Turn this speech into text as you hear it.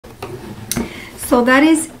So that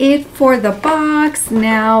is it for the box.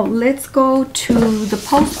 Now let's go to the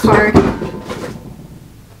postcard.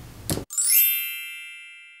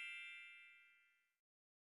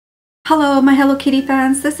 Hello my Hello Kitty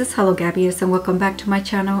fans, this is Hello Gabby and welcome back to my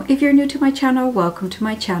channel. If you're new to my channel, welcome to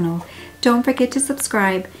my channel. Don't forget to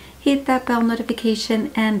subscribe, hit that bell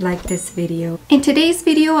notification and like this video. In today's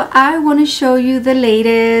video, I want to show you the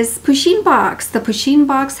latest Pusheen box. The Pusheen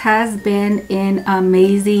box has been an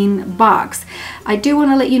amazing box. I do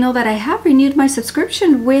want to let you know that I have renewed my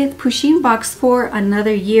subscription with Pusheen box for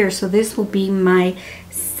another year. So this will be my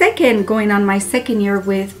going on my second year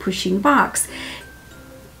with Pusheen box.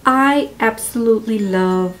 I absolutely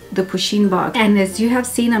love the Pusheen box, and as you have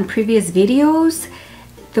seen on previous videos,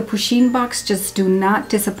 the Pusheen box just do not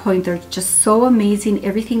disappoint. They're just so amazing.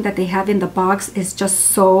 Everything that they have in the box is just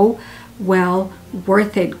so well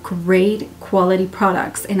worth it. Great quality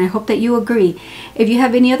products, and I hope that you agree. If you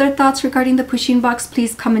have any other thoughts regarding the Pusheen box,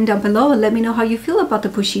 please comment down below and let me know how you feel about the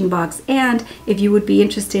Pusheen box, and if you would be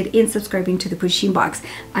interested in subscribing to the Pusheen box.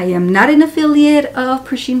 I am not an affiliate of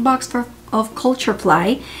Pusheen box of Culture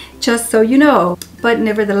Fly, just so you know, but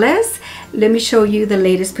nevertheless, let me show you the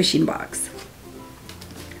latest Pusheen box.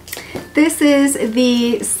 This is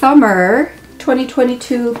the summer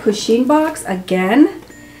 2022 Pusheen box. Again,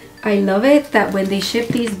 I love it that when they ship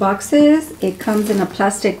these boxes, it comes in a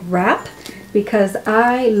plastic wrap, because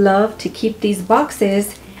I love to keep these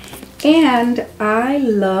boxes, and I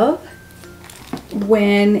love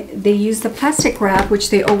when they use the plastic wrap, which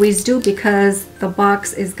they always do, because the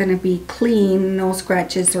box is going to be clean, no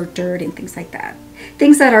scratches or dirt and things like that.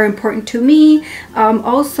 Things that are important to me.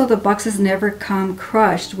 Also, the boxes never come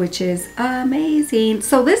crushed, which is amazing.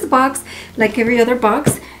 So this box, like every other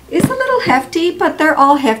box, is a little hefty, but they're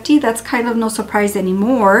all hefty. That's kind of no surprise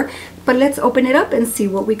anymore. But let's open it up and see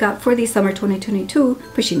what we got for the summer 2022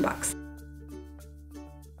 Pusheen box.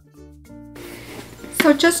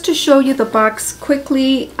 So just to show you the box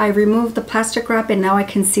quickly, I removed the plastic wrap and now I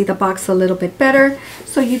can see the box a little bit better.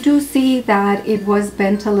 So you do see that it was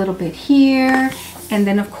bent a little bit here, and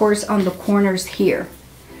then of course on the corners here.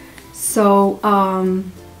 So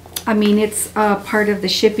I mean, it's part of the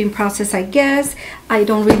shipping process, I guess. I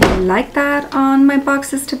don't really like that on my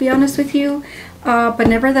boxes, to be honest with you, but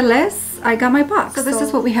nevertheless, I got my box. So this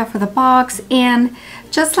is what we have for the box, and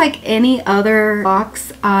just like any other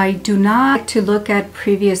box, I do not like to look at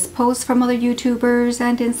previous posts from other YouTubers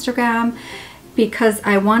and Instagram, because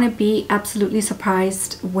I want to be absolutely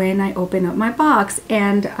surprised when I open up my box,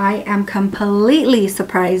 and I am completely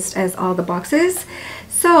surprised as all the boxes.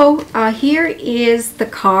 So here is the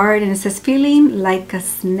card, and it says feeling like a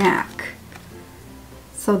snack.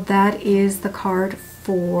 So that is the card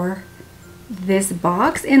for this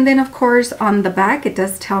box, and then of course on the back it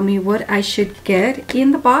does tell me what I should get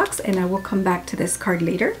in the box, and I will come back to this card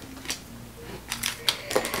later.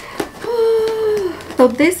 So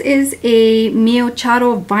this is a Mio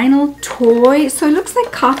Charo vinyl toy. So it looks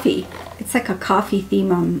like coffee. It's like a coffee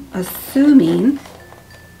theme, I'm assuming.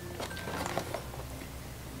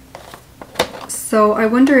 So I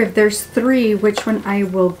wonder if there's three, which one I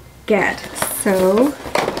will get. So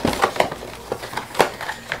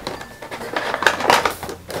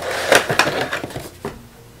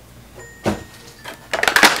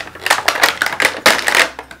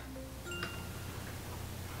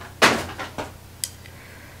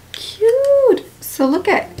So look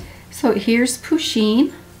at, so here's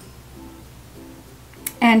Pusheen,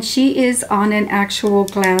 and she is on an actual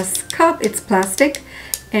glass cup. It's plastic,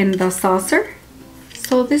 and the saucer.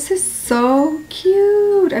 So this is so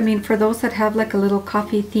cute. I mean, for those that have like a little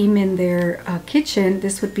coffee theme in their kitchen,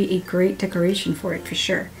 this would be a great decoration for it for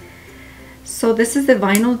sure. So this is the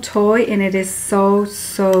vinyl toy, and it is so,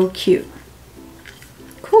 so cute.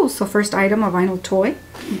 Cool. So first item, a vinyl toy.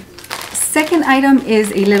 Second item is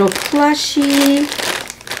a little plushie,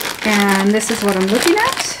 and this is what I'm looking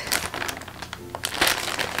at.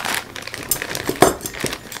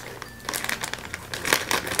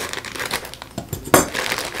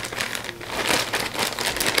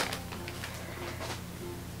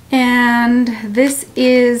 And this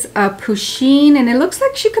is a Pusheen, and it looks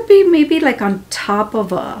like she could be maybe like on top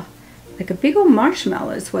of a big old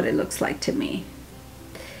marshmallow is what it looks like to me.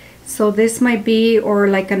 So this might be, or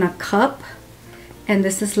like in a cup, and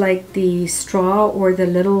this is like the straw, or the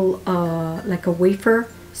little like a wafer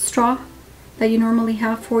straw that you normally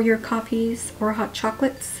have for your coffees or hot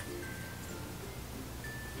chocolates.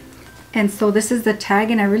 And so this is the tag,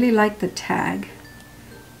 and I really like the tag,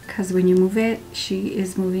 because when you move it, she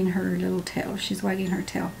is moving her little tail. She's wagging her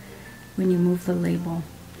tail when you move the label.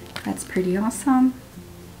 That's pretty awesome.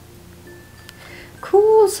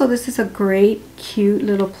 Cool. Cool, so this is a great, cute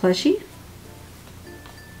little plushie.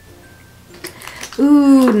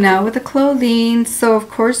 Ooh, now with the clothing. So of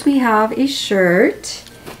course we have a shirt,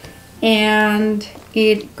 and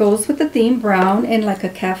it goes with the theme brown in like a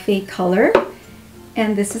cafe color.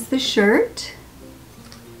 And this is the shirt.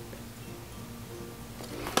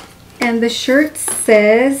 And the shirt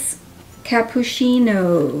says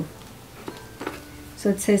cappuccino. So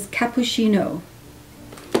it says cappuccino.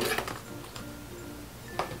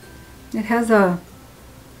 It has a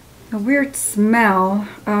weird smell,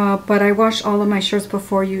 but I wash all of my shirts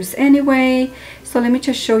before use anyway. So let me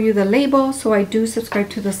just show you the label. So I do subscribe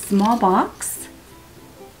to the small box.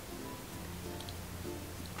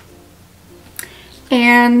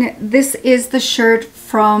 And this is the shirt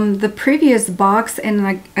from the previous box,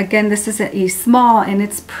 and again, this is a small, and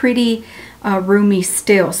it's pretty roomy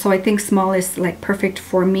still. So I think small is like perfect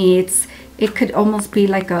for me. It could almost be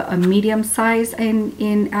like a medium size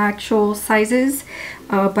in actual sizes,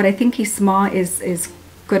 but I think a small is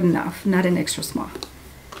good enough, not an extra small.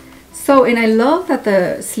 So, and I love that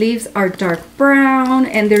the sleeves are dark brown,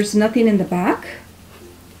 and there's nothing in the back.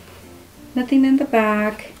 Nothing in the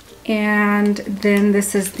back. And then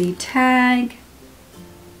this is the tag.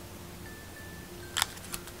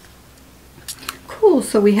 Cool,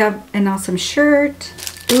 so we have an awesome shirt.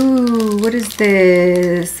 Ooh, what is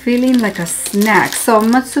this? Feeling like a snack. So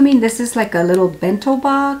I'm assuming this is like a little bento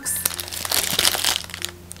box.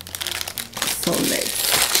 So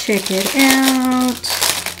let's check it out.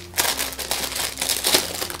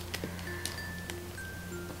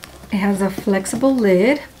 It has a flexible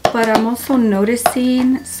lid, but I'm also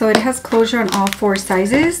noticing, so it has closure on all 4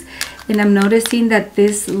 sizes, and I'm noticing that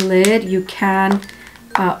this lid, you can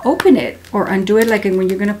open it or undo it, like when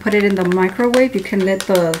you're going to put it in the microwave, you can let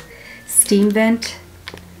the steam vent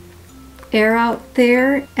air out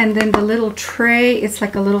there. And then the little tray, it's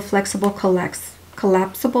like a little flexible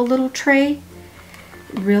collapsible little tray,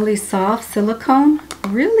 really soft silicone,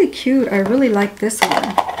 really cute. I really like this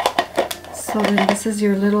one. So then this is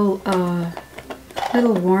your little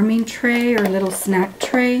warming tray or little snack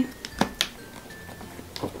tray.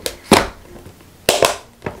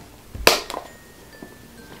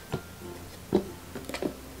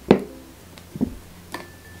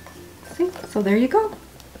 So there you go.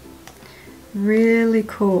 Really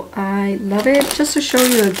cool. I love it. Just to show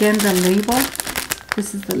you again the label.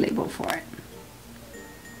 This is the label for it.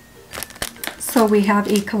 So we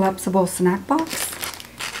have a collapsible snack box.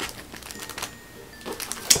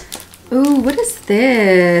 Ooh, what is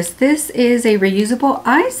this? This is a reusable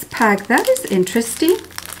ice pack. That is interesting.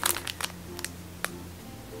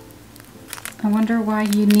 I wonder why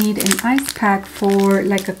you need an ice pack for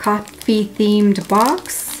like a coffee themed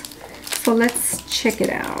box. So let's check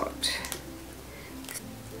it out.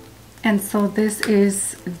 And so this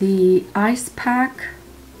is the ice pack.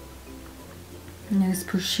 And there's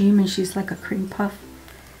Pusheen, and she's like a cream puff.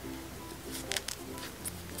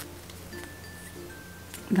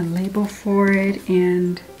 The label for it,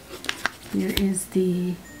 and here is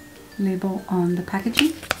the label on the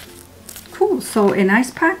packaging. Cool, so an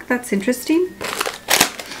ice pack, that's interesting.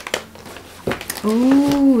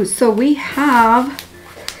 Oh, so we have,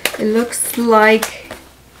 it looks like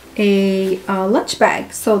a lunch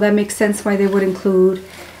bag, so that makes sense why they would include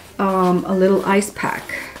a little ice pack.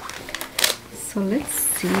 So let's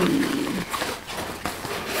see.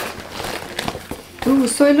 Ooh,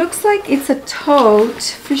 so it looks like it's a tote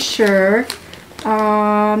for sure.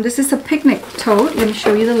 This is a picnic tote. Let me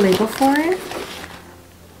show you the label for it.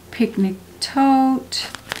 Picnic tote.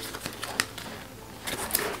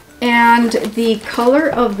 And the color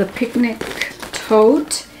of the picnic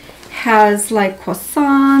tote has like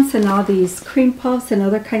croissants and all these cream puffs and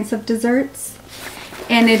other kinds of desserts.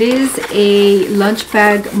 And it is a lunch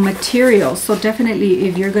bag material. So definitely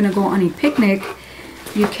if you're gonna go on a picnic,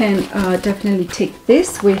 you can definitely take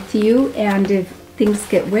this with you, and if things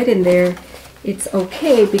get wet in there, it's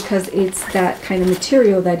okay because it's that kind of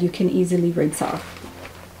material that you can easily rinse off.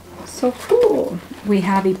 So cool. We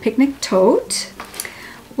have a picnic tote.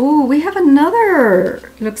 Ooh, we have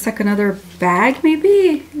another, looks like another bag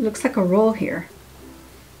maybe. Looks like a roll here.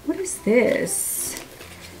 What is this?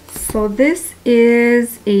 So this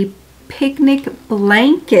is a picnic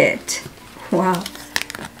blanket. Wow.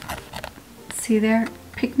 See there?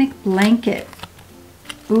 Picnic blanket.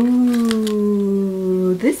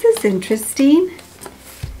 Ooh, this is interesting.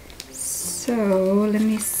 So let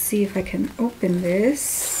me see if I can open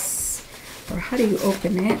this. Or how do you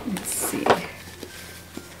open it? Let's see.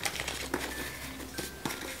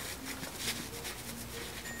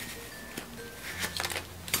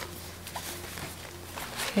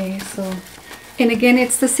 Okay, so And again,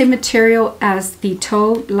 it's the same material as the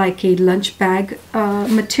tote, like a lunch bag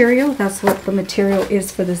material. That's what the material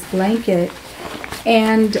is for this blanket.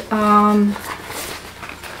 And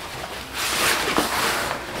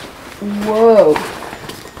whoa.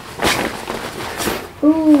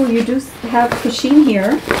 Ooh, you do have Pusheen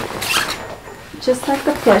here, just like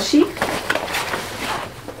the plushie.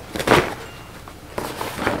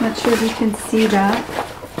 Not sure if you can see that.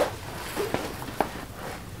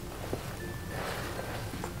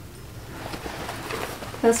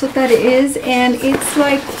 That's what that is, and it's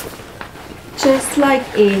like just like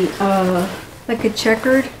a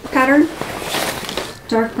checkered pattern,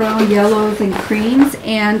 dark brown, yellows, and creams,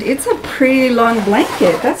 and it's a pretty long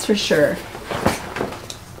blanket, that's for sure.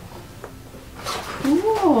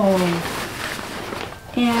 Cool.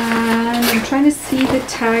 And I'm trying to see the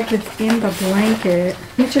tag within the blanket.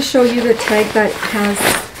 Let me just show you the tag that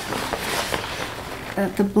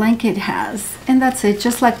the blanket has, and that's it.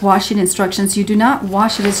 Just like washing instructions, you do not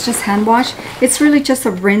wash it, it's just hand wash. It's really just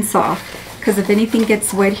a rinse off, because if anything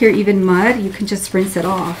gets wet here, even mud, you can just rinse it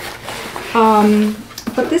off.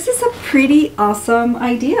 But this is a pretty awesome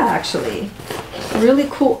idea, actually. Really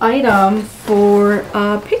cool item for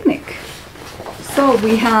a picnic. So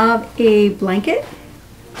we have a blanket.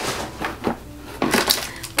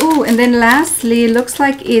 Oh, and then lastly, it looks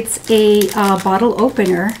like it's a bottle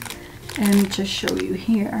opener. And let me just show you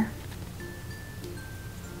here.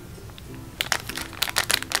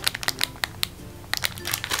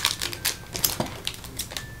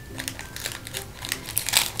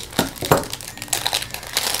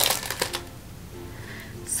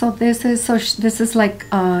 So this is like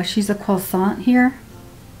she's a croissant here,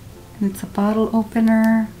 and it's a bottle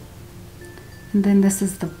opener. And then this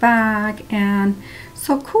is the bag, and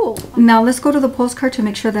so cool. Now let's go to the postcard to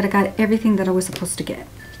make sure that I got everything that I was supposed to get.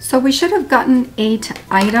 So we should have gotten 8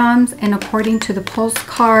 items, and according to the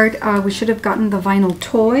postcard, we should have gotten the vinyl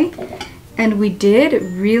toy, and we did.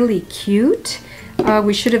 Really cute.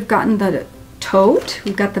 We should have gotten the tote.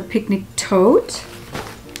 We got the picnic tote.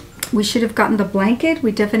 We should have gotten the blanket.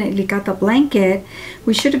 We definitely got the blanket.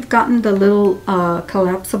 We should have gotten the little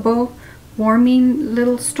collapsible warming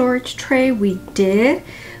little storage tray. We did.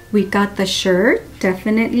 We got the shirt.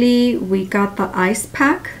 Definitely. We got the ice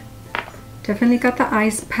pack. Definitely got the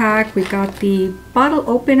ice pack. We got the bottle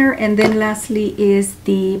opener, and then lastly is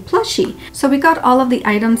the plushie. So we got all of the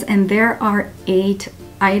items, and there are 8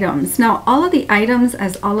 items. Now all of the items,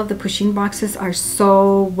 as all of the Pusheen boxes, are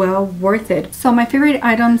so well worth it. So my favorite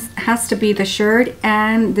items has to be the shirt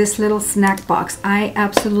and this little snack box. I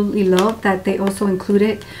absolutely love that they also include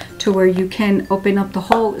it to where you can open up the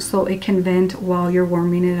hole so it can vent while you're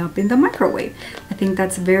warming it up in the microwave. I think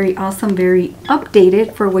that's very awesome, very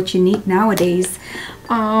updated for what you need nowadays.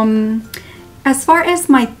 As far as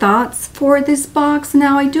my thoughts for this box,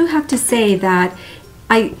 now I do have to say that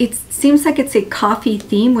it seems like it's a coffee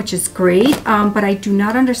theme, which is great, but I do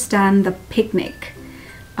not understand the picnic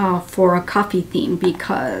for a coffee theme,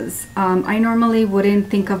 because I normally wouldn't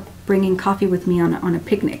think of bringing coffee with me on a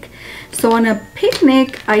picnic. So on a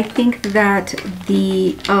picnic, I think that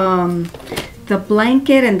the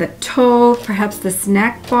blanket and the tote, perhaps the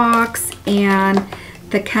snack box, and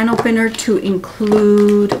the can opener to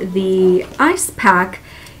include the ice pack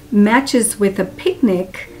matches with a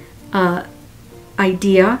picnic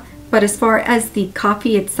idea. But as far as the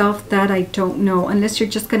coffee itself, that I don't know, unless you're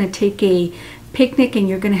just going to take a picnic and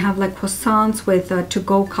you're going to have like croissants with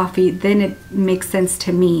to-go coffee, then it makes sense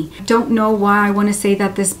to me. Don't know why I want to say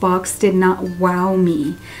that this box did not wow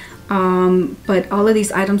me, but all of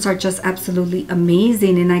these items are just absolutely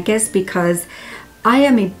amazing. And I guess because I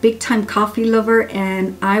am a big-time coffee lover,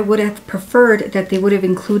 and I would have preferred that they would have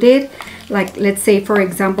included, like, let's say for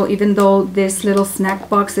example, even though this little snack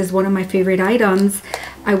box is one of my favorite items,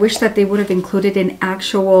 I wish that they would have included an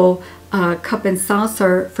actual cup and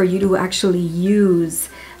saucer for you to actually use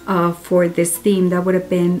for this theme. That would have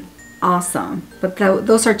been awesome. But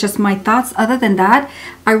those are just my thoughts. Other than that,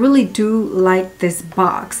 I really do like this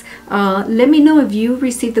box. Let me know if you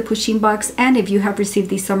received the Pusheen box, and if you have received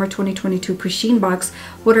the summer 2022 Pusheen box,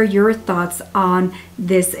 what are your thoughts on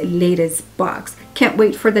this latest box? Can't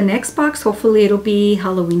wait for the next box. Hopefully it'll be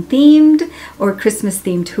Halloween themed or Christmas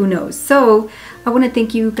themed, who knows. So I want to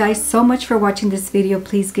thank you guys so much for watching this video.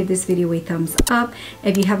 Please give this video a thumbs up.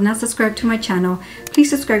 If you have not subscribed to my channel, please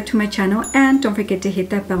subscribe to my channel, and don't forget to hit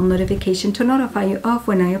that bell notification to notify you of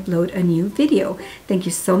when I upload a new video. Thank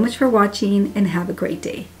you so much for watching, and have a great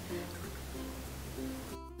day.